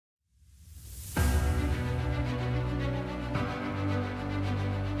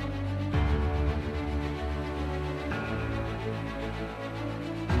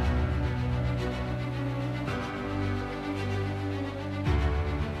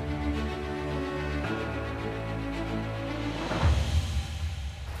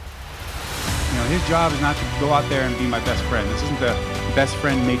his job is not to go out there and be my best friend. This isn't the best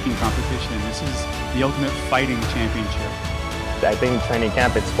friend making competition. This is the ultimate fighting championship. I think training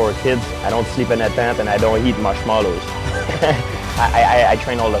camp it's for kids. I don't sleep in a tent and I don't eat marshmallows. I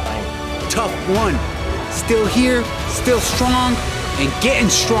train all the time. Tough one. Still here, still strong, and getting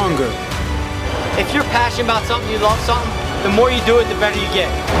stronger. If you're passionate about something, you love something, the more you do it, the better you get.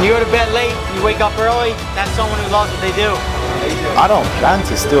 When you go to bed late, you wake up early, that's someone who loves what they do. I don't plan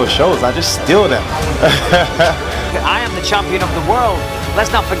to steal shows, I just steal them. I am the champion of the world.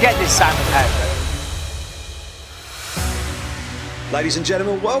 Let's not forget this, Simon Head. Ladies and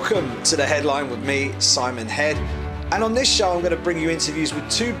gentlemen, welcome to The Headline with me, Simon Head. And on this show, I'm going to bring you interviews with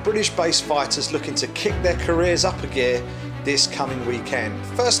two British-based fighters looking to kick their careers up a gear this coming weekend.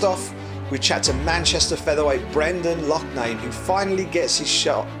 First off, we chat to Manchester featherweight Brendan Loughnane, who finally gets his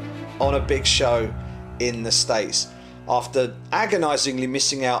shot on a big show in the States. After agonisingly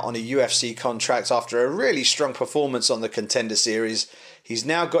missing out on a UFC contract after a really strong performance on the Contender Series, he's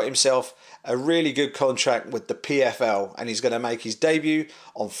now got himself a really good contract with the PFL, and he's going to make his debut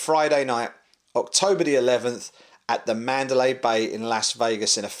on Friday night, October the 11th, at the Mandalay Bay in Las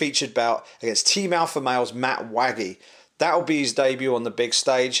Vegas in a featured bout against Team Alpha Male's Matt Waggy. That'll be his debut on the big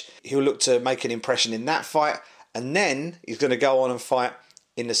stage. He'll look to make an impression in that fight, and then he's going to go on and fight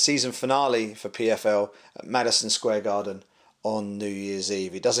in the season finale for PFL at Madison Square Garden on New Year's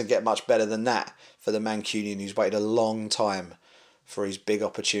Eve. It doesn't get much better than that for the Mancunian, who's waited a long time for his big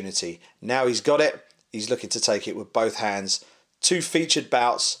opportunity. Now he's got it, he's looking to take it with both hands. Two featured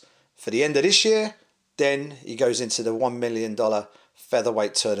bouts for the end of this year, then he goes into the $1 million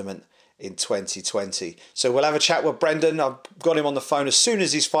featherweight tournament in 2020. So we'll have a chat with Brendan. I've got him on the phone as soon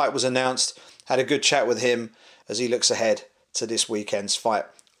as his fight was announced. Had a good chat with him as he looks ahead to this weekend's fight.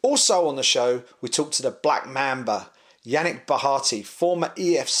 Also on the show, we talked to the Black Mamba, Yannick Bahati, former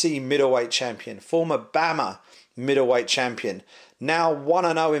EFC middleweight champion, former BAMMA middleweight champion. Now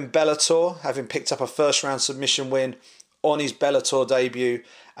 1-0 in Bellator, having picked up a first round submission win on his Bellator debut,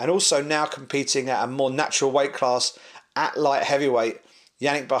 and also now competing at a more natural weight class at light heavyweight.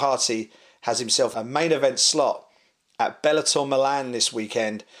 Yannick Bahati has himself a main event slot at Bellator Milan this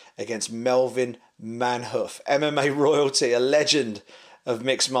weekend against Melvin Manhoef, MMA royalty, a legend of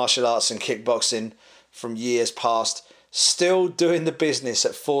mixed martial arts and kickboxing from years past, still doing the business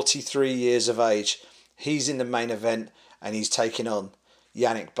at 43 years of age. He's in the main event and he's taking on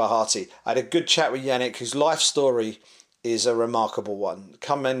Yannick Bahati. I had a good chat with Yannick, whose life story is a remarkable one.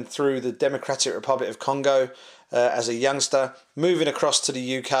 Coming through the Democratic Republic of Congo as a youngster, moving across to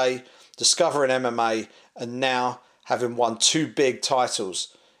the UK, discovering MMA, and now having won two big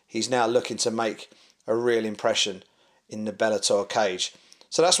titles, he's now looking to make a real impression in the Bellator cage.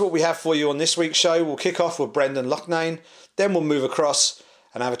 So that's what we have for you on this week's show. We'll kick off with Brendan Loughnane, then we'll move across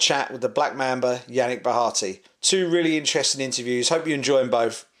and have a chat with the Black Mamba, Yannick Bahati. Two really interesting interviews. Hope you enjoy them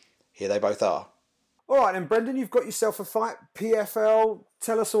both. Here they both are. All right, then, Brendan, you've got yourself a fight, PFL.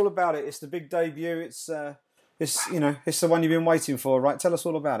 Tell us all about it. It's the big debut. It's the one you've been waiting for, right? Tell us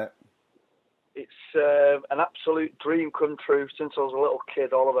all about it. It's an absolute dream come true. Since I was a little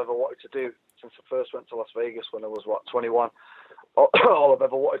kid, all I've ever wanted to do, since I first went to Las Vegas when I was, 21, all I've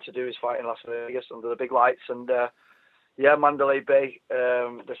ever wanted to do is fight in Las Vegas under the big lights. And, Mandalay Bay,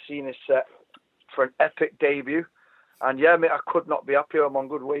 the scene is set for an epic debut. And mate, I could not be happier. I'm on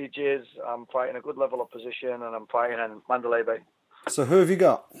good wages. I'm fighting a good level of position, and I'm fighting in Mandalay Bay. So who have you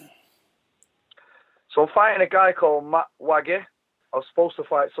got? So I'm fighting a guy called Matt Waggy. I was supposed to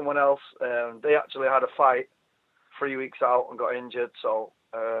fight someone else. They actually had a fight 3 weeks out and got injured, so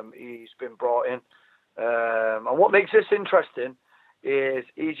he's been brought in. And what makes this interesting is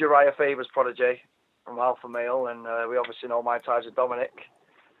he's Uriah Faber's protege from Alpha Male, and we obviously know my ties with Dominic.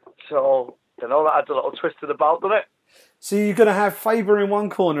 So, that adds a little twist to the belt, doesn't it? So you're going to have Faber in one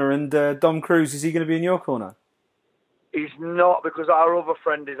corner and Dom Cruz, is he going to be in your corner? He's not, because our other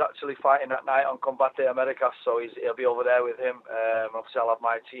friend is actually fighting that night on Combate Americas, so he'll be over there with him. Obviously, I'll have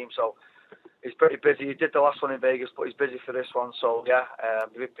my team, so he's pretty busy. He did the last one in Vegas, but he's busy for this one. So,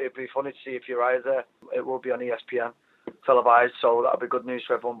 it'd be funny to see if Uriah's there. It will be on ESPN televised, so that'll be good news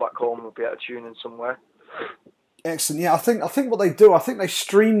for everyone back home. We'll be able to tune in somewhere. Excellent. Yeah, I think what they do, I think they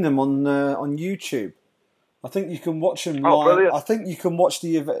stream them on YouTube. I think you can watch them live. Brilliant. I think you can watch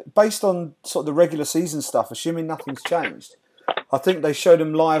the event based on sort of the regular season stuff, assuming nothing's changed. I think they show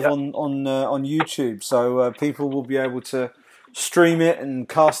them live on YouTube, so people will be able to stream it and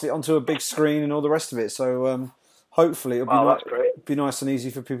cast it onto a big screen and all the rest of it. So hopefully it'll be nice and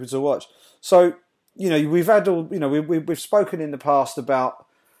easy for people to watch. So we've had we've spoken in the past about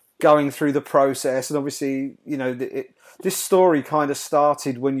going through the process, and obviously, you know, this story kind of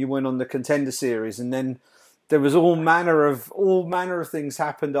started when you went on the Contender Series, and then there was all manner of things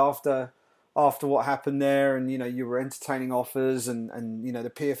happened after what happened there, and you know, you were entertaining offers, and you know, the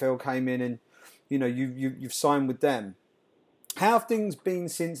PFL came in, and you know, you've signed with them. How have things been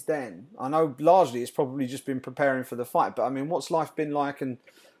since then? I know largely it's probably just been preparing for the fight, but I mean, what's life been like, and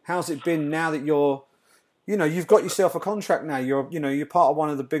how's it been now that you've got yourself a contract now? You're part of one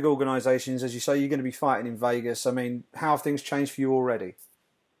of the big organisations, as you say. You're going to be fighting in Vegas. I mean, how have things changed for you already?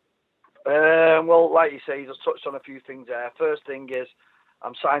 Well, like you say, you just touched on a few things there. First thing is,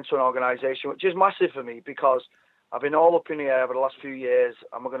 I'm signed to an organisation, which is massive for me because I've been all up in the air over the last few years.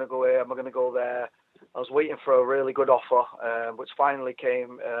 Am I going to go here? Am I going to go there? I was waiting for a really good offer, which finally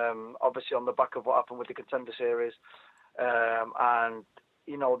came, obviously on the back of what happened with the Contender Series. And,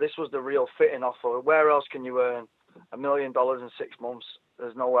 you know, this was the real fitting offer. Where else can you earn $1 million in 6 months?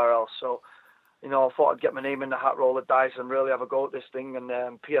 There's nowhere else. So, you know, I thought I'd get my name in the hat, roll the dice, and really have a go at this thing. And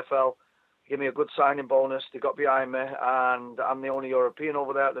PFL gave me a good signing bonus. They got behind me, and I'm the only European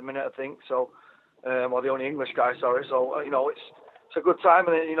over there at the minute, I think. So, or the only English guy, sorry. So, you know, it's a good time,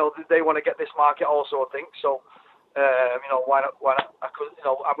 and you know, they want to get this market also, I think. So, you know, why not? I could, you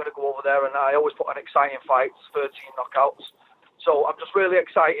know, I'm going to go over there, and I always put on exciting fights, 13 knockouts. So I'm just really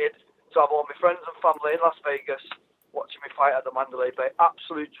excited to have all my friends and family in Las Vegas watching me fight at the Mandalay Bay.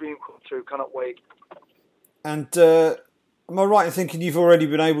 Absolute dream come true. Cannot wait. And am I right in thinking you've already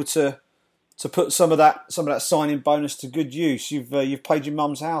been able to put some of that signing bonus to good use? You've paid your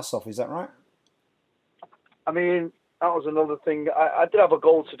mum's house off. Is that right? I mean, that was another thing. I did have a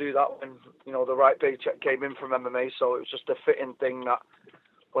goal to do that when, you know, the right paycheck came in from MMA. So it was just a fitting thing that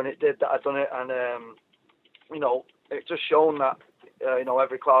when it did that, I'd done it. And, you know, it just shown that, you know,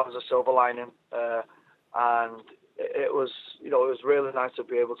 every cloud has a silver lining. And it was, you know, it was really nice to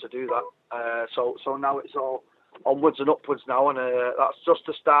be able to do that. So now it's all onwards and upwards now. And that's just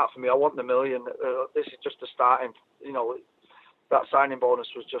the start for me. I want the million. This is just the starting, you know. That signing bonus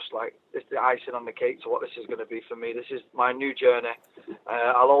was just like, it's the icing on the cake to what this is going to be for me. This is my new journey.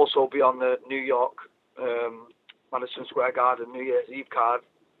 I'll also be on the New York Madison Square Garden New Year's Eve card.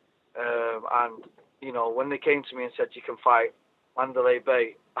 And, you know, when they came to me and said you can fight Mandalay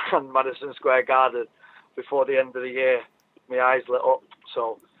Bay and Madison Square Garden before the end of the year, my eyes lit up.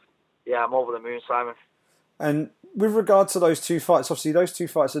 So, yeah, I'm over the moon, Simon. And with regard to those two fights, obviously those two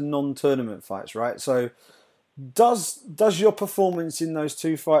fights are non-tournament fights, right? So, Does your performance in those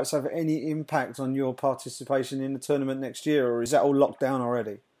two fights have any impact on your participation in the tournament next year, or is that all locked down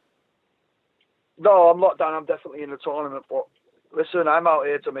already? No, I'm locked down. I'm definitely in the tournament. But listen, I'm out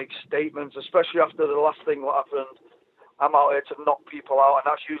here to make statements, especially after the last thing what happened. I'm out here to knock people out, and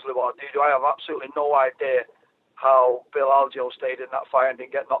that's usually what I do. I have absolutely no idea how Bill Algeo stayed in that fight and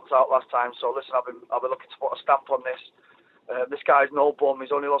didn't get knocked out last time. So listen, I've been looking to put a stamp on this. This guy's no bum.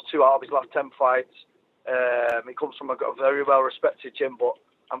 He's only lost 2 out of his last 10 fights. He comes from a very well respected gym, but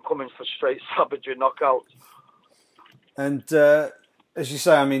I'm coming for straight savagery knockouts. And as you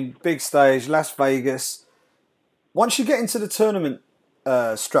say, I mean, big stage, Las Vegas. Once you get into the tournament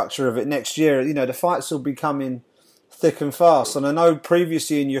structure of it next year, you know, the fights will be coming thick and fast. And I know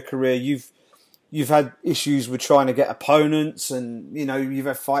previously in your career you've had issues with trying to get opponents, and you know, you've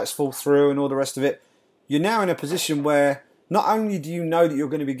had fights fall through and all the rest of it. You're now in a position where not only do you know that you're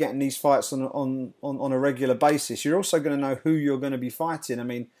going to be getting these fights on a regular basis, you're also going to know who you're going to be fighting. I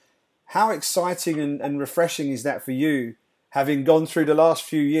mean, how exciting and refreshing is that for you, having gone through the last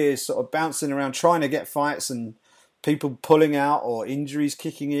few years sort of bouncing around trying to get fights and people pulling out or injuries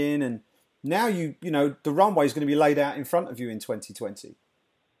kicking in, and now you know the runway is going to be laid out in front of you in 2020.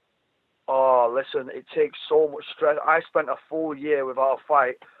 Oh, listen, it takes so much stress. I spent a full year without a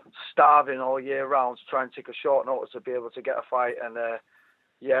fight, starving all year round to try and take a short notice to be able to get a fight. And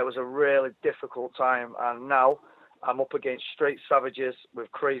yeah, it was a really difficult time. And now I'm up against straight savages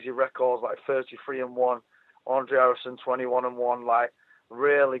with crazy records like 33-1, Andre Harrison 21-1, like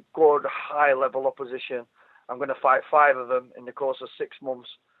really good high level opposition. I'm going to fight 5 of them in the course of 6 months,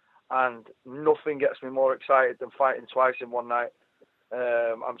 and nothing gets me more excited than fighting twice in one night.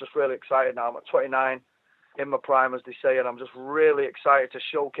 I'm just really excited now. I'm at 29, in my prime, as they say, and I'm just really excited to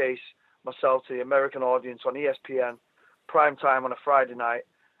showcase myself to the American audience on ESPN, prime time on a Friday night.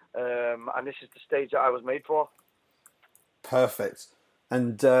 And this is the stage that I was made for. Perfect.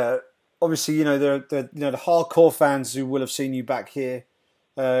 And obviously, you know, the hardcore fans who will have seen you back here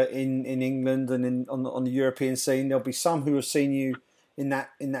in England and on the European scene. There'll be some who have seen you in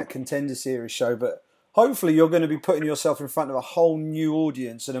that Contender Series show, but hopefully you're going to be putting yourself in front of a whole new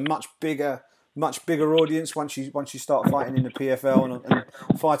audience and a much bigger much bigger audience once you start fighting in the PFL and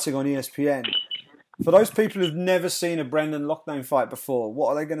fighting on ESPN. For those people who've never seen a Brendan Loughnane fight before, what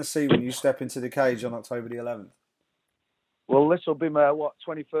are they going to see when you step into the cage on October the 11th? Well, this will be my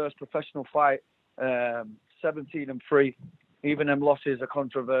 21st professional fight. 17-3. Even them losses are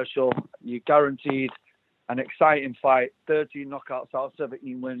controversial. You're guaranteed an exciting fight. 13 knockouts out of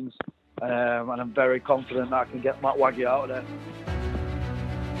 17 wins, and I'm very confident that I can get Matt Waggy out of there.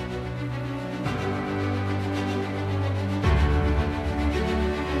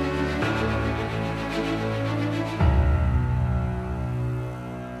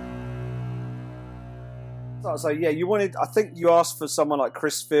 So yeah, I think you asked for someone like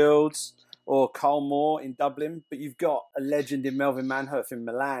Chris Fields or Carl Moore in Dublin, but you've got a legend in Melvin Manhoef in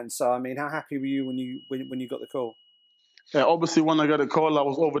Milan. So I mean, how happy were you when you got the call? Yeah, obviously when I got a call, I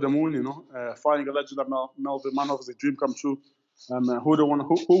was over the moon. Fighting a legend like Melvin Manhoef is a dream come true. Who wouldn't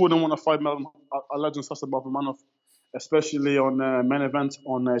want to fight a legend such as Melvin Manhoef, especially on main event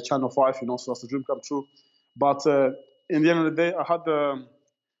on Channel 5? So it's a dream come true. But in the end of the day, I had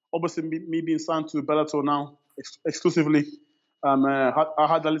obviously me being signed to Bellator now exclusively. I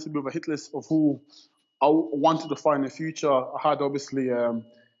had a little bit of a hit list of who I wanted to fight in the future. I had obviously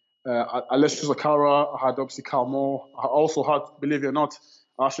Alessio Zakara. I had obviously Carl Moore. I also had, believe it or not,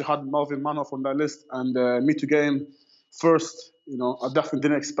 I actually had Melvin Manhoef on that list. And me to get him first, I definitely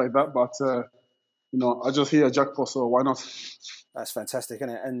didn't expect that. But I just hit a jackpot, so why not? That's fantastic, isn't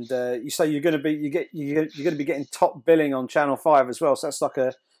it? And you say you're going to be getting top billing on Channel 5 as well. So that's like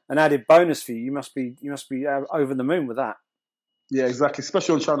an added bonus for you. You must be over the moon with that. Yeah, exactly.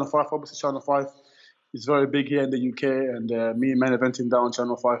 Especially on Channel 5. Obviously, Channel 5 is very big here in the UK, and me main eventing down on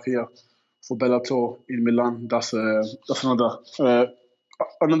Channel 5 here for Bellator in Milan. That's another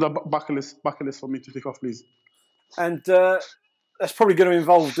bucket list for me to tick off, please. And that's probably going to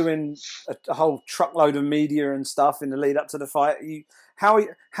involve doing a whole truckload of media and stuff in the lead up to the fight. How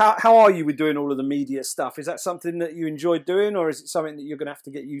are you with doing all of the media stuff? Is that something that you enjoy doing, or is it something that you're going to have to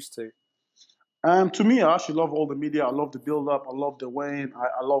get used to? To me, I actually love all the media. I love the build-up. I love the weighing.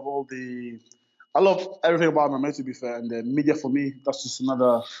 I love I love everything about MMA, to be fair. And the media for me, that's just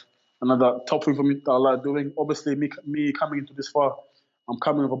another top thing for me that I like doing. Obviously, me coming into this fight, I'm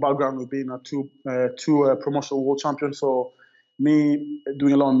coming with a background with being a two promotional world champion. So me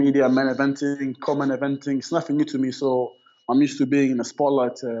doing a lot of media, main eventing, co-main eventing, it's nothing new to me. So I'm used to being in the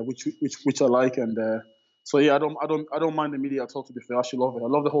spotlight, which I like. And so yeah, I don't mind the media at all, to be fair. I actually love it. I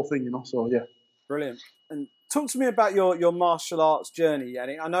love the whole thing, So yeah. Brilliant. And talk to me about your martial arts journey,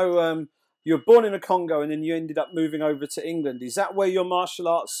 Yannick. I know you were born in the Congo and then you ended up moving over to England. Is that where your martial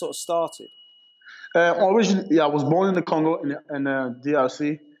arts sort of started? Originally, yeah, I was born in the Congo in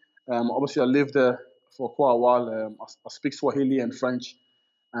DRC. Obviously, I lived there for quite a while. I speak Swahili and French.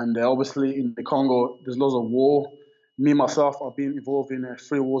 And obviously, in the Congo, there's lots of war. Me, myself, I've been involved in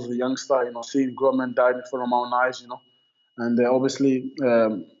 3 wars as a youngster, seeing grown men die in front of my own eyes, And obviously,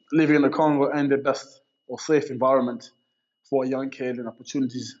 living in the Congo ain't the best or safe environment for a young kid and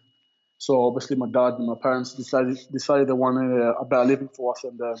opportunities. So obviously, my dad and my parents decided they wanted a better living for us,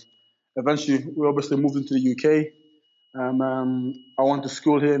 and eventually, we obviously moved into the UK. I went to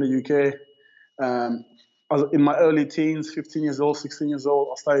school here in the UK. In my early teens, 15 years old, 16 years old,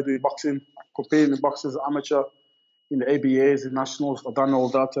 I started doing boxing, competing in boxing as an amateur in the ABAs, in nationals. I've done all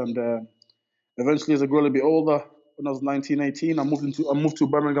that, and eventually, as I grew a little bit older, when I was 19, 18, I moved to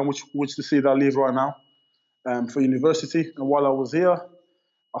Birmingham, which the city that I live right now, for university. And while I was here,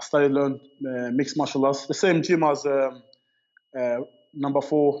 I started learning mixed martial arts, the same gym as number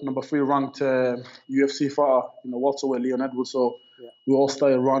 3 ranked UFC fighter, welterweight Leon Edwards. So we all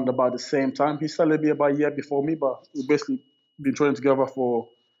started around about the same time. He started maybe about a year before me, but we've basically been training together for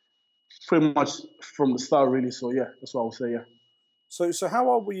pretty much from the start, really. So yeah, that's what I would say. Yeah. So how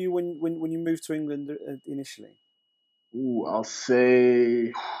old were you when you moved to England initially? I'll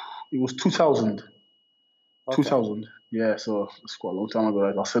say it was 2000. Okay. 2000. Yeah, so it's quite a long time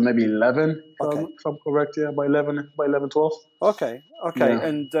ago. I'll say maybe 11, if I'm correct. Yeah, by 11, 12. Okay. Yeah.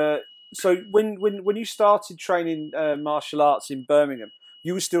 And so when you started training martial arts in Birmingham,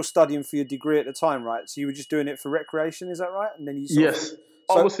 you were still studying for your degree at the time, right? So you were just doing it for recreation, is that right? And then you yes.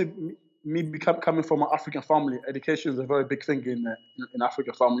 Obviously, me coming from an African family, education is a very big thing in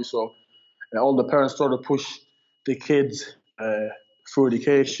African family. So all the parents try to push the kids through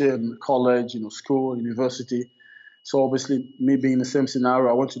education, college, school, university. So obviously, me being in the same scenario,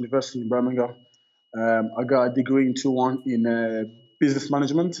 I went to university in Birmingham. I got a degree in 2-1 in business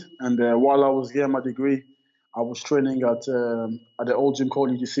management. And while I was getting my degree, I was training at the old gym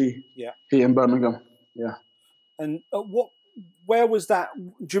called UGC here in Birmingham. Yeah. And where was that?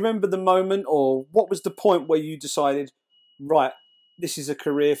 Do you remember the moment, or what was the point where you decided, right, this is a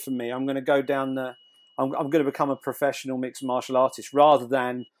career for me. I'm going to go down the. I'm going to become a professional mixed martial artist, rather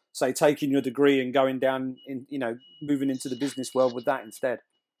than say taking your degree and going down in, moving into the business world with that instead.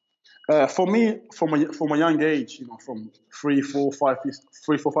 For me, from a young age, from 3, 4, 5,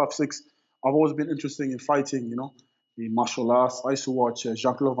 6, I've always been interested in fighting, in martial arts. I used to watch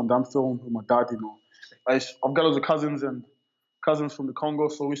Jean-Claude Van Damme film with my dad, I've got lots of cousins from the Congo,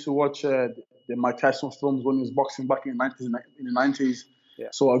 so we used to watch the Mike Tyson films when he was boxing back in the 90s. Yeah.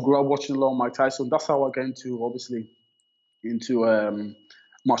 So I grew up watching a lot of Mike Tyson. That's how I got into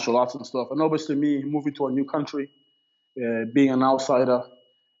martial arts and stuff. And obviously me moving to a new country, being an outsider,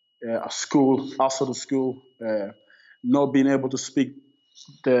 outside of school, not being able to speak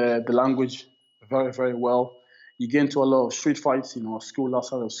the language very, very well. You get into a lot of street fights, school,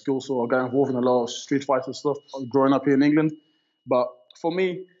 outside of school. So I got involved in a lot of street fights and stuff growing up here in England. But for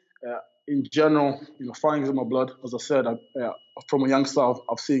me, in general, fighting is in my blood. As I said, from a youngster,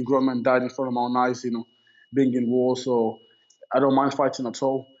 I've seen grown men die in front of my own eyes, being in war. So I don't mind fighting at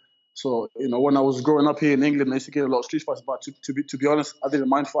all. So, when I was growing up here in England, I used to get a lot of street fights. But to be honest, I didn't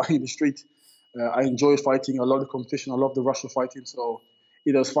mind fighting in the street. I enjoy fighting. I love the competition. I love the rush of fighting. So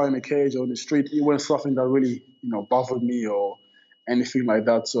either I was fighting in a cage or in the street, it wasn't something that really, bothered me or anything like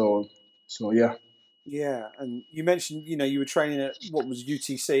that. So yeah. Yeah, and you mentioned, you were training at what was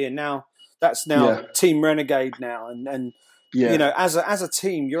UTC, and now that's Team Renegade now, and yeah. as a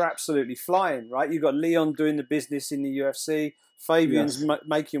team, you're absolutely flying, right? You've got Leon doing the business in the UFC, Fabian's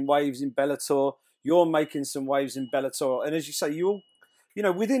making waves in Bellator, you're making some waves in Bellator, and as you say, you all,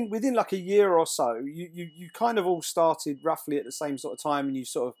 within like a year or so, you kind of all started roughly at the same sort of time, and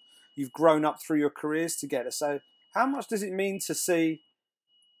you've grown up through your careers together. So how much does it mean to see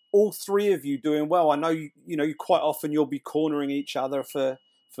all three of you doing well? I know you quite often you'll be cornering each other for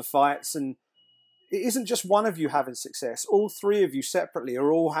fights, and it isn't just one of you having success. All three of you separately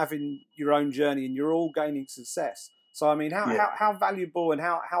are all having your own journey, and you're all gaining success. So I mean, how valuable and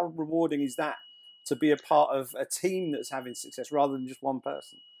how rewarding is that to be a part of a team that's having success rather than just one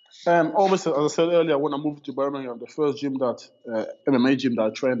person? Obviously, as I said earlier, when I moved to Birmingham, the first gym MMA gym that I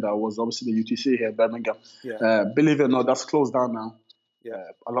trained at was obviously the UTC here in Birmingham. Yeah. Believe it or not, that's closed down now. Yeah.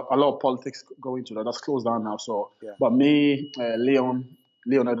 A lot of politics go into that. That's closed down now. So, yeah. But me, Leon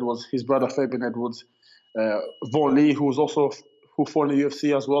Edwards, his brother Fabian Edwards, Vaughn Lee, who fought in the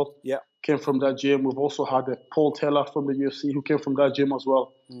UFC as well, came from that gym. We've also had Paul Taylor from the UFC who came from that gym as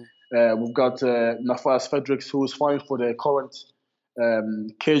well. We've got Nafas Fredericks, who is fighting for the current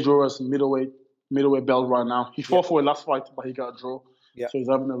cage warriors middleweight belt right now. He fought for a last fight, but he got a draw. Yeah. So he's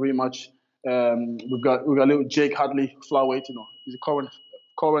having a rematch. We've got little Jake Hadley, flyweight. He's a current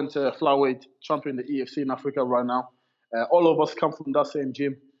flyweight champion in the EFC in Africa right now. All of us come from that same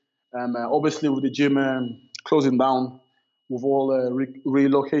gym. Obviously, with the gym closing down, we've all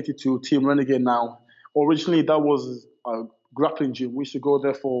relocated to Team Renegade now. Originally, that was a grappling gym. We used to go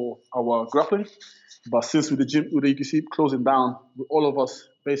there for our grappling, but since with the UTC closing down, all of us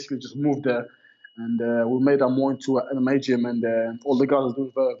basically just moved there. And we made that more into an MMA gym, and all the guys are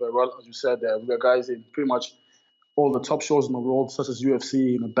doing very, very well. As you said, we got guys in pretty much all the top shows in the world, such as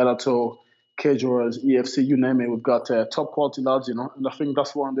UFC, Bellator, Cage Warriors, EFC, you name it. We've got top quality lads, And I think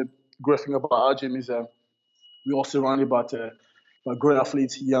that's one of the great thing about our gym is we're all surrounded by great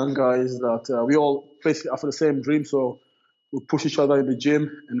athletes, young guys that we all basically have the same dream. So we push each other in the gym,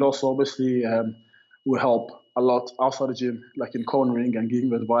 and also obviously we help a lot outside the gym, like in cornering and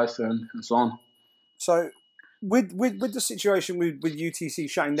giving advice and so on. So with the situation with UTC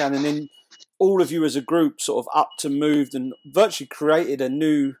shutting down, and then all of you as a group sort of upped and moved and virtually created a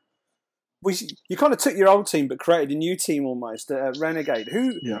new... You kind of took your old team but created a new team almost, Renegade.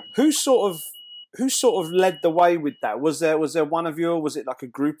 Who sort of led the way with that? Was there one of you, or was it like a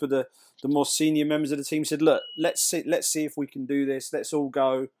group of the more senior members of the team said, look, let's see if we can do this, let's all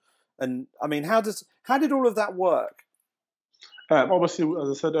go? And I mean, how did all of that work? Obviously, as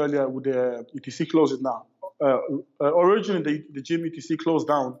I said earlier, with the UTC closing down, originally the gym UTC closed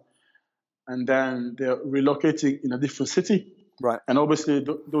down, and then they're relocating in a different city. Right. And obviously,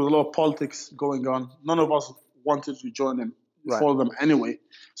 there was a lot of politics going on. None of us wanted to join them, follow them anyway.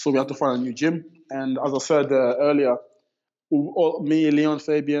 So we had to find a new gym. And as I said earlier, me, Leon,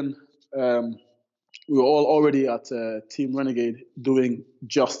 Fabian, we were all already at Team Renegade doing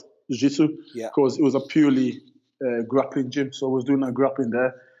just jiu-jitsu, because it was a purely grappling gym. So we was doing a grappling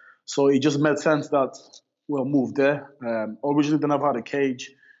there. So it just made sense that we'll move there. Originally, they never had a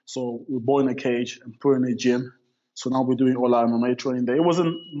cage. So we bought in a cage and put in a gym. So now we're doing all our MMA training there. It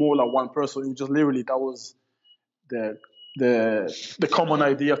wasn't more like one person. It was just literally, that was the the common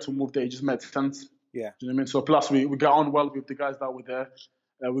idea to move there. It just made sense. Yeah. Do you know what I mean? So plus we got on well with the guys that were there.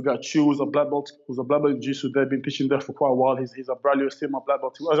 We got Chu, who's a black belt, in jiu-jitsu. They've been teaching there for quite a while. He's a Braulio Estima black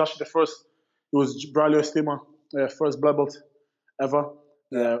belt. He was actually the first. He was Braulio Estima, first black belt ever.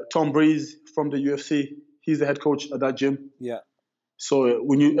 Yeah. Tom Breeze from the UFC. He's the head coach at that gym. Yeah. So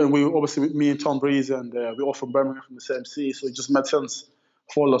we obviously me and Tom Breeze, and we're all from Birmingham from the same city. So it just made sense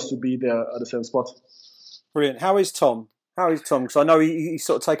for us to be there at the same spot. Brilliant. How is Tom? Because I know he's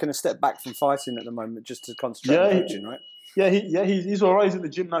sort of taken a step back from fighting at the moment, just to concentrate on coaching, right? He's all right. He's in the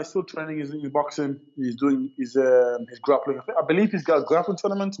gym now. He's still training. He's in boxing. He's doing his grappling. I believe he's got a grappling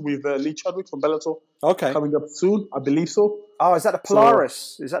tournament with Lee Chadwick from Bellator. Okay. Coming up soon. I believe so. Oh, is that the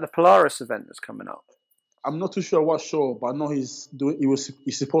Polaris? Is that the Polaris event that's coming up? I'm not too sure what show, but I know he's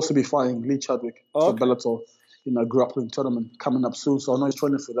supposed to be fighting Lee Chadwick for Bellator in a grappling tournament coming up soon. So I know he's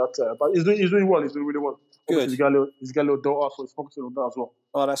training for that. But he's doing well. He's doing really well. Good. He's got a little daughter, so he's focusing on that as well.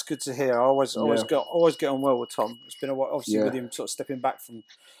 Oh, that's good to hear. I always get on well with Tom. It's been a while, obviously, with him sort of stepping back from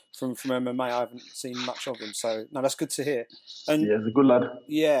MMA. I haven't seen much of him, so no, that's good to hear. And he's a good lad.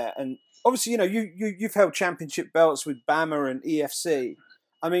 Yeah, and obviously, you've held championship belts with BAMMA and EFC.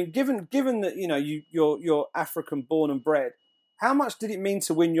 I mean, given that you're African born and bred, how much did it mean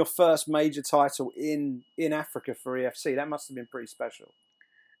to win your first major title in Africa for EFC? That must have been pretty special.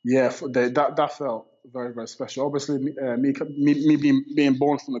 Yeah, that felt very, very special. Obviously, me being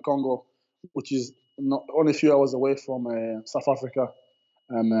born from the Congo, which is not only a few hours away from South Africa,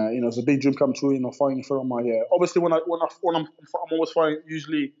 it's a big dream come true. Fighting in front of my. Obviously, when I'm always fighting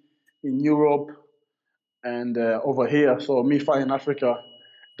usually in Europe and over here. So me fighting in Africa,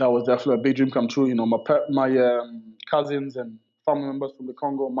 that was definitely a big dream come true. My cousins and family members from the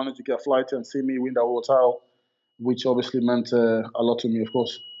Congo managed to get a flight and see me win that world title, which obviously meant a lot to me, of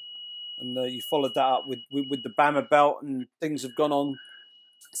course. And you followed that up with the BAMMA belt, and things have gone on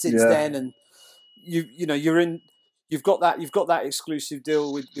since then. And you've got that exclusive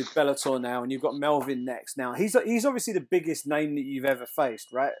deal with Bellator now, and you've got Melvin next. Now he's obviously the biggest name that you've ever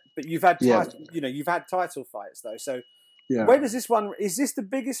faced, right? But you've had you've had title fights though. So where does this one? Is this the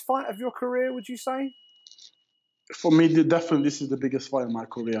biggest fight of your career? Would you say? For me, definitely this is the biggest fight in my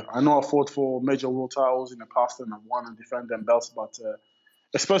career. I know I fought for major world titles in the past and I've won and defended them belts, but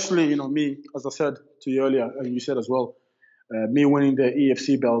especially, me, as I said to you earlier, and you said as well, me winning the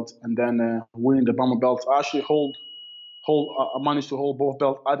EFC belt and then winning the BAMMA belt, I actually I managed to hold both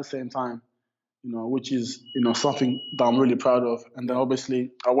belts at the same time, which is, something that I'm really proud of. And then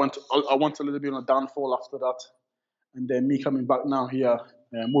obviously I went a little bit on a downfall after that. And then me coming back now here,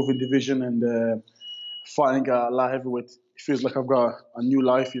 moving division and fighting light heavyweight, it feels like I've got a new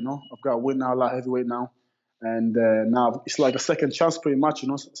life, I've got a win now, light heavyweight now. And now it's like a second chance pretty much,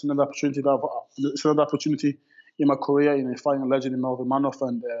 It's another opportunity in my career, fighting a legend in Melvin Manoff.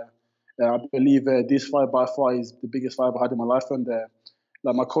 And I believe this fight by far is the biggest fight I've had in my life. And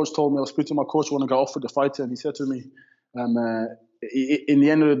like my coach told me, I was speaking to my coach when I got offered the fight, and he said to me, in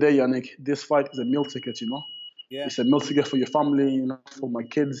the end of the day, Yannick, this fight is a meal ticket, Yeah. It's a meal ticket for your family, for my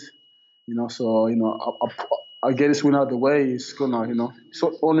kids, So, I get this win out of the way. It's gonna,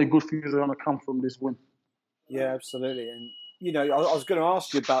 so only good things are gonna come from this win. Yeah, absolutely. And I was going to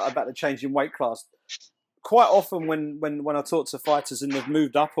ask you about the change in weight class. Quite often, when I talk to fighters and they've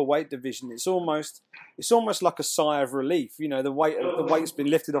moved up a weight division, it's almost like a sigh of relief. The weight's been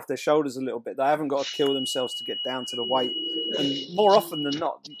lifted off their shoulders a little bit. They haven't got to kill themselves to get down to the weight. And more often than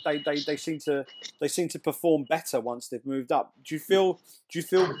not, they seem to perform better once they've moved up. Do you feel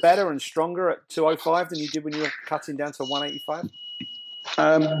better and stronger at 205 than you did when you were cutting down to 185?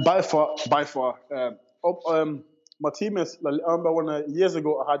 By far. My teammates, I remember when years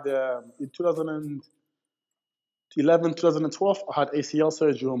ago I had in 2011, 2012, I had ACL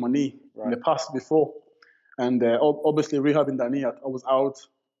surgery on my knee in the past before, and obviously rehabbing that knee. I was out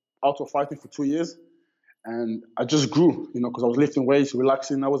of fighting for 2 years, and I just grew, because I was lifting weights,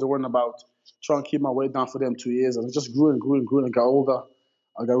 relaxing. I wasn't worrying about trying to keep my weight down for them 2 years, and I just grew and grew and grew and got older.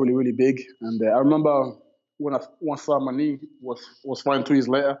 I got really, really big, and I remember when I once saw my knee was fine 2 years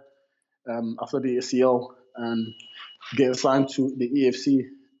later. After the ACL and getting signed to the EFC,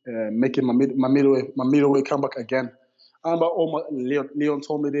 making my middleweight comeback again. I remember Leon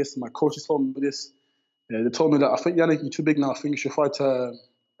told me this, my coaches told me this. They told me that, I think, Yannick, you're too big now. I think you should fight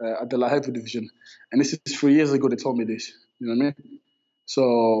at the light heavyweight division. And this is 3 years ago they told me this. You know what I mean?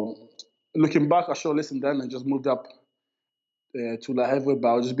 So looking back, I should have listened then and just moved up to light heavyweight, but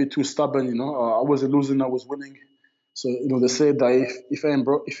I was just a bit too stubborn. I wasn't losing, I was winning. So they say that if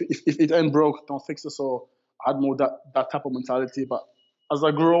it ain't broke, don't fix it. So I had more that type of mentality. But as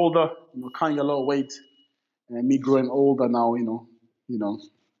I grew older, carrying a lot of weight, and me growing older now,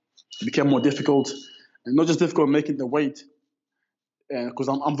 it became more difficult, and not just difficult making the weight, because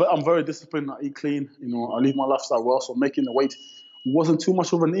I'm very disciplined. I eat clean, I live my lifestyle well, so making the weight wasn't too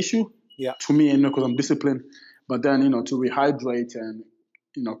much of an issue to me, because I'm disciplined. But then, to rehydrate and,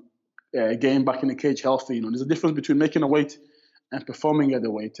 getting back in the cage healthy, there's a difference between making a weight and performing at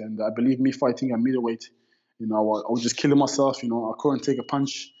the weight. And I believe me fighting at middleweight, I was just killing myself. I couldn't take a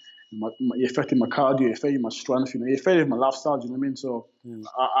punch. It affected my cardio, it affected my strength, it affected my lifestyle. Do you know what I mean? So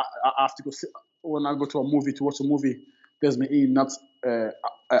I have to go when I go to a movie to watch a movie. There's me eating nuts,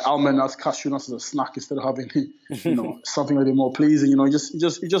 almond nuts, cashew nuts as a snack instead of having, something a little more pleasing. It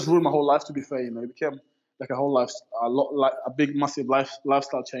just ruined my whole life. To be fair, it became like a whole life, like a big, massive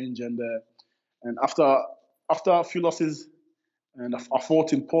lifestyle change. And after a few losses, and I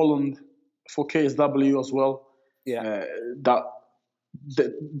fought in Poland for KSW as well. Yeah.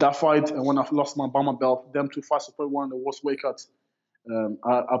 That fight, and when I lost my Bama belt, them two fights were one of the worst weight cuts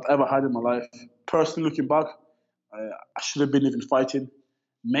I've ever had in my life. Personally, looking back, I should have been even fighting.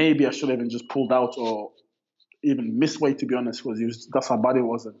 Maybe I should have even just pulled out or even missed weight, to be honest, because that's how bad it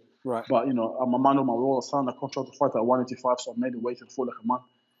was. Right. But, I'm a man of my role. I signed a contract to fight at 185, so I made the weight and fought like a man.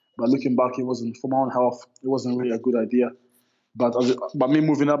 But looking back, it wasn't, for my own health, it wasn't really a good idea. But me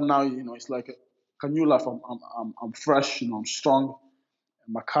moving up now, it's like a new life. I'm fresh, I'm strong.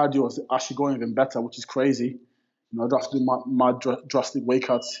 My cardio is actually going even better, which is crazy. I don't have to do my drastic weight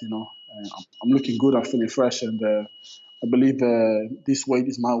cuts. I'm looking good. I'm feeling fresh, and I believe this weight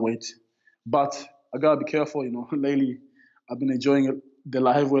is my weight. But I gotta be careful. Lately I've been enjoying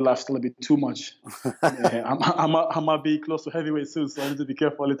the heavyweight lifestyle a bit too much. I might be close to heavyweight soon, so I need to be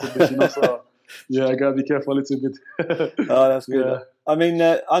careful a little bit. So yeah, I gotta be careful a little bit. Oh, that's good. Yeah. I mean,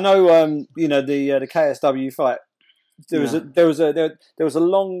 I know the KSW fight. There was a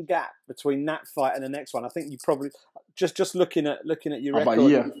long gap between that fight and the next one. I think you probably just looking at your record. About a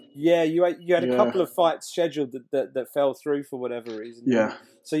year. Yeah, you had a couple of fights scheduled that fell through for whatever reason. Yeah.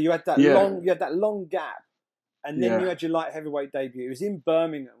 So you had that long gap, and then you had your light heavyweight debut. It was in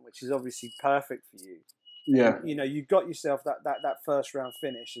Birmingham, which is obviously perfect for you. Yeah. And, you got yourself that first round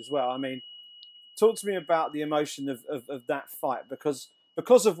finish as well. I mean, talk to me about the emotion of that fight because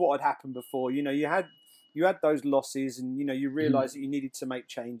of what had happened before. You had those losses, and you realised that you needed to make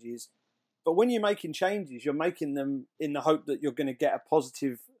changes. But when you're making changes, you're making them in the hope that you're going to get a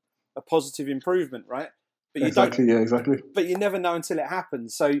positive improvement, right? But exactly. But you never know until it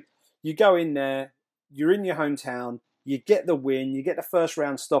happens. So you go in there, you're in your hometown, you get the win, you get the first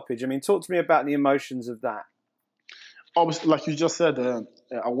round stoppage. I mean, talk to me about the emotions of that. Obviously, like you just said,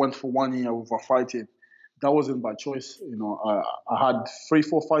 I went for 1 year without fighting. That wasn't by choice. I had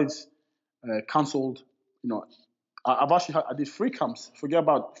 3-4 fights cancelled. I did 3 camps. Forget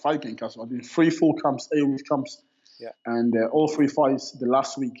about fight getting cancelled. I did 3 full camps, 8-week camps. Yeah. And all 3 fights, the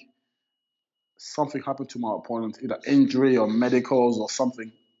last week, something happened to my opponent, either injury or medicals or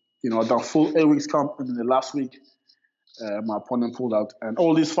something. I done full 8 weeks camp, and then the last week, my opponent pulled out. And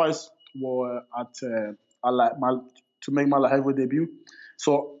all these fights were to make my light heavyweight debut.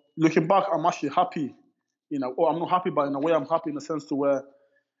 So looking back, I'm actually happy. I'm not happy, but in a way, I'm happy in the sense to where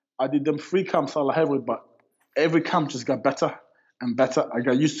I did them 3 camps at light heavyweight, but every camp just got better and better. I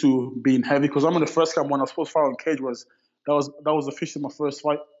got used to being heavy because I'm in the first camp when I was supposed to fight on cage that was officially my first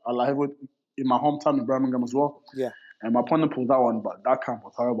fight at light heavyweight in my hometown in Birmingham as well. Yeah. And my opponent pulled that one, but that camp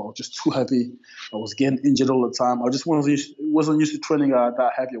was horrible. I was just too heavy. I was getting injured all the time. I just wasn't used to training at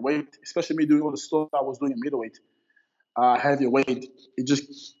that heavy weight, especially me doing all the stuff I was doing in middleweight. Heavy weight, it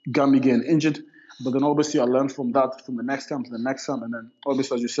just got me getting injured. But then obviously I learned from that, from the next camp to the next camp. And then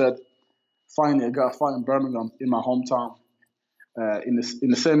obviously, as you said, finally I got a fight in Birmingham in my hometown, in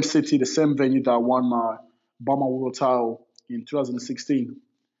the same city, the same venue that I won my Bama World title in 2016.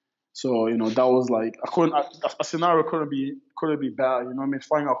 So, that was like, a scenario couldn't be bad, I mean?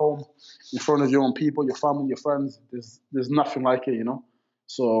 Fighting at home in front of your own people, your family, your friends, there's nothing like it,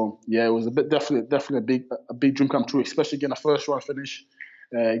 So, yeah, it was definitely a big dream come true, especially getting a first round finish,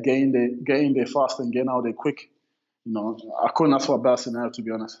 getting there fast and getting out there quick. I couldn't ask for a bad scenario, to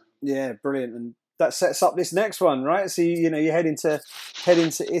be honest. Yeah, brilliant. And that sets up this next one, right? So, you head into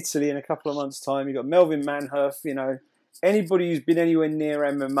Italy in a couple of months' time. You've got Melvin Manhoef, Anybody who's been anywhere near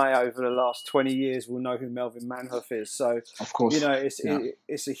MMA over the last 20 years will know who Melvin Manhoef is. So, of course,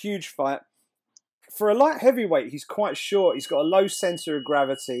 it's a huge fight. For a light heavyweight, he's quite short. He's got a low centre of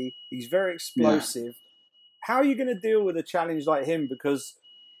gravity. He's very explosive. Yeah. How are you going to deal with a challenge like him? Because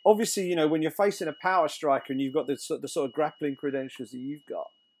obviously, when you're facing a power striker and you've got the sort of grappling credentials that you've got,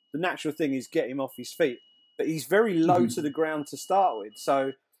 the natural thing is get him off his feet. But he's very low to the ground to start with.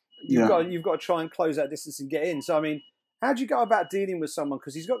 So you've got to try and close that distance and get in. So, I mean, how do you go about dealing with someone?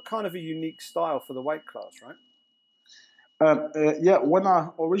 Because he's got kind of a unique style for the weight class, right? When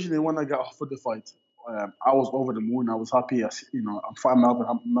I got offered the fight, I was over the moon. I was happy. I'm fighting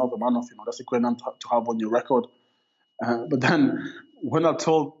Melvin Manoff. That's a great name to have on your record. But then when I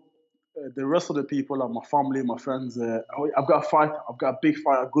told the rest of the people, like my family, my friends, I've got a fight. I've got a big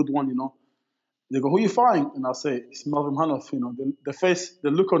fight, a good one. They go, "Who are you fighting?" And I say, "It's Melvin Manoff." The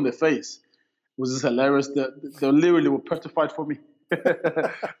look on their face was just hilarious. They literally were petrified for me. Do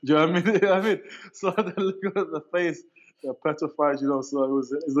you know what I mean? So the look on the face, they're petrified. So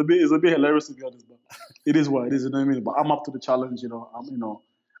it's a bit hilarious, to be honest. But it is what it is. You know what I mean? But I'm up to the challenge.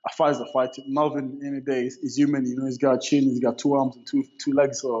 A fight is a fight. Melvin, any day, is human. He's got a chin, he's got two arms and two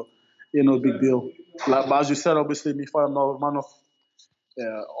legs. So big deal. But as you said, obviously, me fighting Melvin Manoff.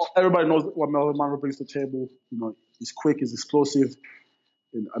 Everybody knows what Melvin Manoff brings to the table. He's quick, he's explosive.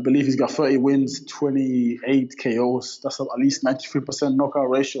 I believe he's got 30 wins, 28 KOs. That's at least 93% knockout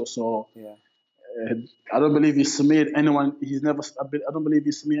ratio. So I don't believe he's submitted anyone. I don't believe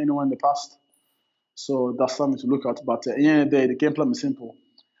he's submitted anyone in the past. So that's something to look at. But at the end of the day, the game plan is simple.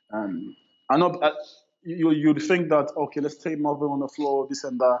 I know you'd think that, okay, let's take Melvin on the floor, this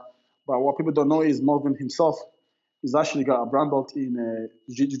and that. But what people don't know is Melvin himself, he's actually got a brown belt in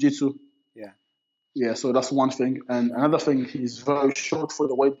jiu-jitsu. Yeah, so that's one thing. And another thing, he's very short for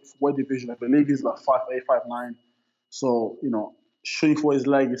the weight division. I believe he's like 5'8", 5'9". So, shooting for his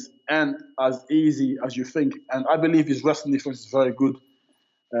legs and as easy as you think. And I believe his wrestling defense is very good.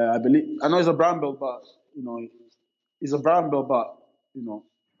 I know he's a brown belt, but, he's a brown belt, but,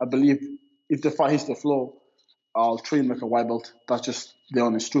 I believe if the fight hits the floor, I'll treat him like a white belt. That's just the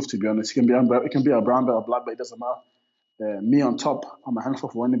honest truth, to be honest. It can be a brown belt, a black belt, it doesn't matter. Me on top, I'm a handful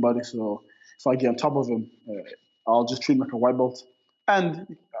for anybody. So if I get on top of him, I'll just treat him like a white belt.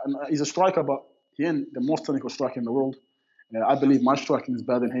 And he's a striker, but he ain't the most technical striker in the world. I believe my striking is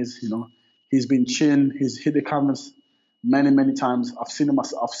better than his. He's been chin, he's hit the canvas many, many times. I've seen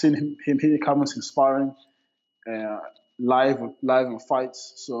him hit the canvas in sparring, live in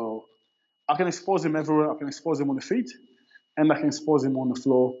fights. So I can expose him everywhere. I can expose him on the feet, and I can expose him on the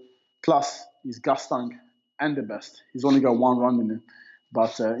floor. Plus, he's gas tank and the best. He's only got one round in him.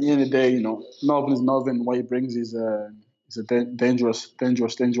 But at the end of the day, Melvin is Melvin. What he brings is a dangerous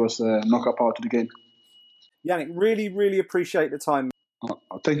knockout power to the game. Yannick, really, really appreciate the time.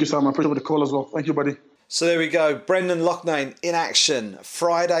 Thank you, Sam. I appreciate the call as well. Thank you, buddy. So there we go. Brendan Loughnane in action.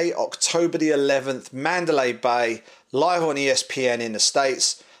 Friday, October the 11th, Mandalay Bay, live on ESPN in the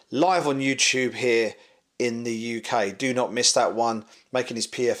States, live on YouTube here in the UK. Do not miss that one. Making his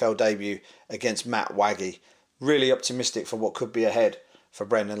PFL debut against Matt Waggy. Really optimistic for what could be ahead for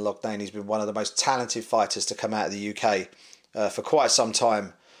Brendan Loughnane. He's been one of the most talented fighters to come out of the UK for quite some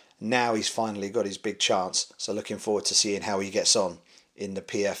time. Now he's finally got his big chance. So looking forward to seeing how he gets on in the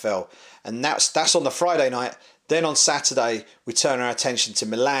PFL. And that's on the Friday night. Then on Saturday, we turn our attention to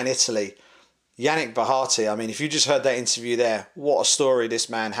Milan, Italy. Yannick Bahati, I mean, if you just heard that interview there, what a story this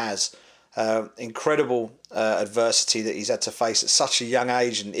man has. Incredible adversity that he's had to face at such a young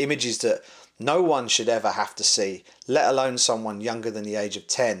age, and images that no one should ever have to see, let alone someone younger than the age of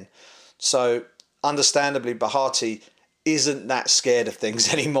 10. So, understandably, Bahati isn't that scared of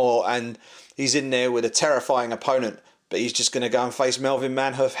things anymore, and he's in there with a terrifying opponent, but he's just going to go and face Melvin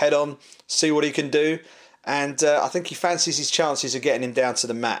Manoff head on, see what he can do, and I think he fancies his chances of getting him down to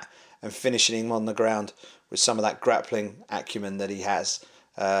the mat and finishing him on the ground with some of that grappling acumen that he has.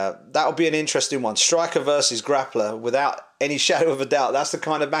 That'll be an interesting one. Striker versus grappler, without any shadow of a doubt. That's the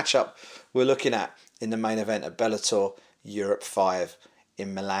kind of matchup we're looking at in the main event at Bellator Europe 5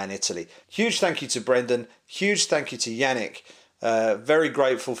 in Milan, Italy. Huge thank you to Brendan. Huge thank you to Yannick. Very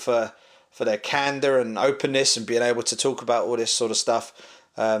grateful for their candour and openness and being able to talk about all this sort of stuff.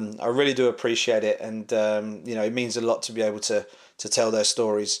 I really do appreciate it, and it means a lot to be able to tell their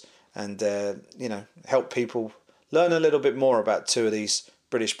stories and help people learn a little bit more about two of these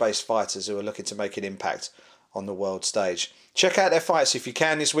British-based fighters who are looking to make an impact on the world stage. Check out their fights if you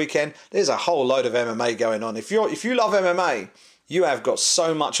can this weekend. There's a whole load of MMA going on. If you love MMA, you have got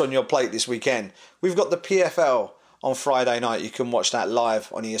so much on your plate this weekend. We've got the PFL on Friday night. You can watch that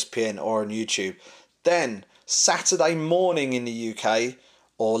live on ESPN or on YouTube. Then Saturday morning in the UK,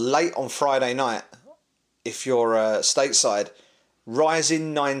 or late on Friday night if you're stateside,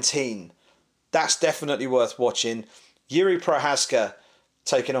 Rising 19. That's definitely worth watching. Yuri Prohaska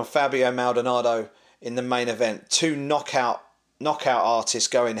taking on Fabio Maldonado in the main event. Two knockout artists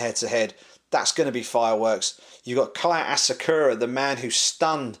going head to head. That's going to be fireworks. You've got Kaya Asakura, the man who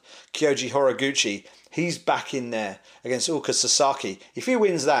stunned Kyoji Horiguchi. He's back in there against Uka Sasaki. If he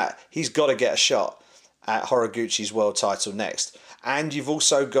wins that, he's got to get a shot at Horiguchi's world title next. And you've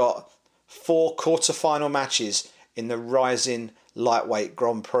also got 4 quarter-final matches in the Rising Lightweight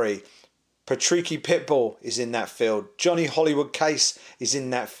Grand Prix. Patricky Pitbull is in that field. Johnny Hollywood Case is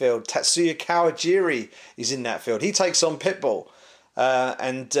in that field. Tatsuya Kawajiri is in that field. He takes on Pitbull.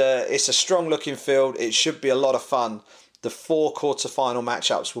 It's a strong-looking field. It should be a lot of fun. The 4 quarter-final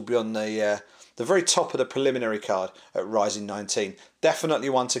matchups will be on the very top of the preliminary card at Rising 19. Definitely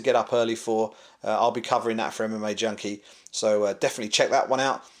one to get up early for. I'll be covering that for MMA Junkie. So definitely check that one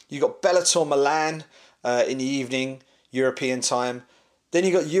out. You got Bellator Milan in the evening, European time. Then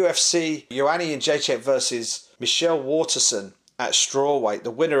you got UFC, Ioanni Jędrzejczyk versus Michelle Waterson at strawweight.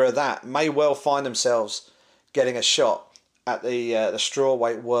 The winner of that may well find themselves getting a shot at the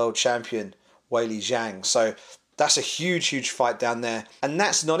strawweight world champion, Weili Zhang. So that's a huge, huge fight down there. And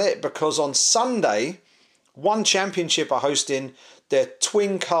that's not it, because on Sunday, One Championship are hosting their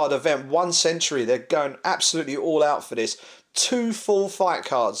twin card event, 1 Century. They're going absolutely all out for this. 2 full fight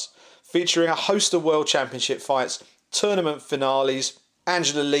cards featuring a host of world championship fights, tournament finales.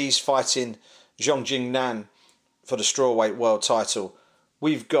 Angela Lee's fighting Zhong Jing Nan for the strawweight world title.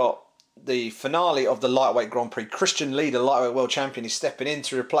 We've got the finale of the lightweight Grand Prix. Christian Lee, the lightweight world champion, is stepping in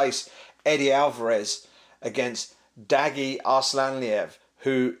to replace Eddie Alvarez against Dagi Arslanliev,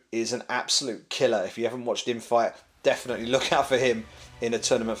 who is an absolute killer. If you haven't watched him fight, definitely look out for him in a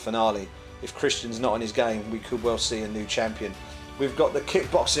tournament finale. If Christian's not on his game, we could well see a new champion. We've got the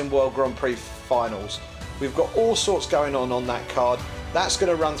Kickboxing World Grand Prix finals. We've got all sorts going on that card. That's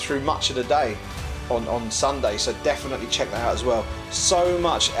going to run through much of the day on Sunday, so definitely check that out as well. So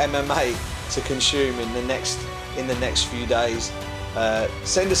much MMA to consume in the next few days.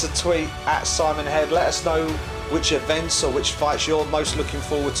 Send us a tweet at Simon Head. Let us know which events or which fights you're most looking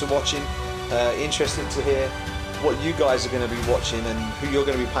forward to watching. Interested to hear what you guys are going to be watching and who you're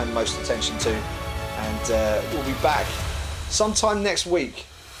going to be paying the most attention to. And we'll be back sometime next week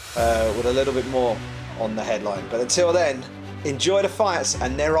with a little bit more on the headline. But until then, enjoy the fights,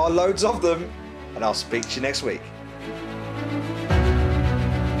 and there are loads of them, and I'll speak to you next week.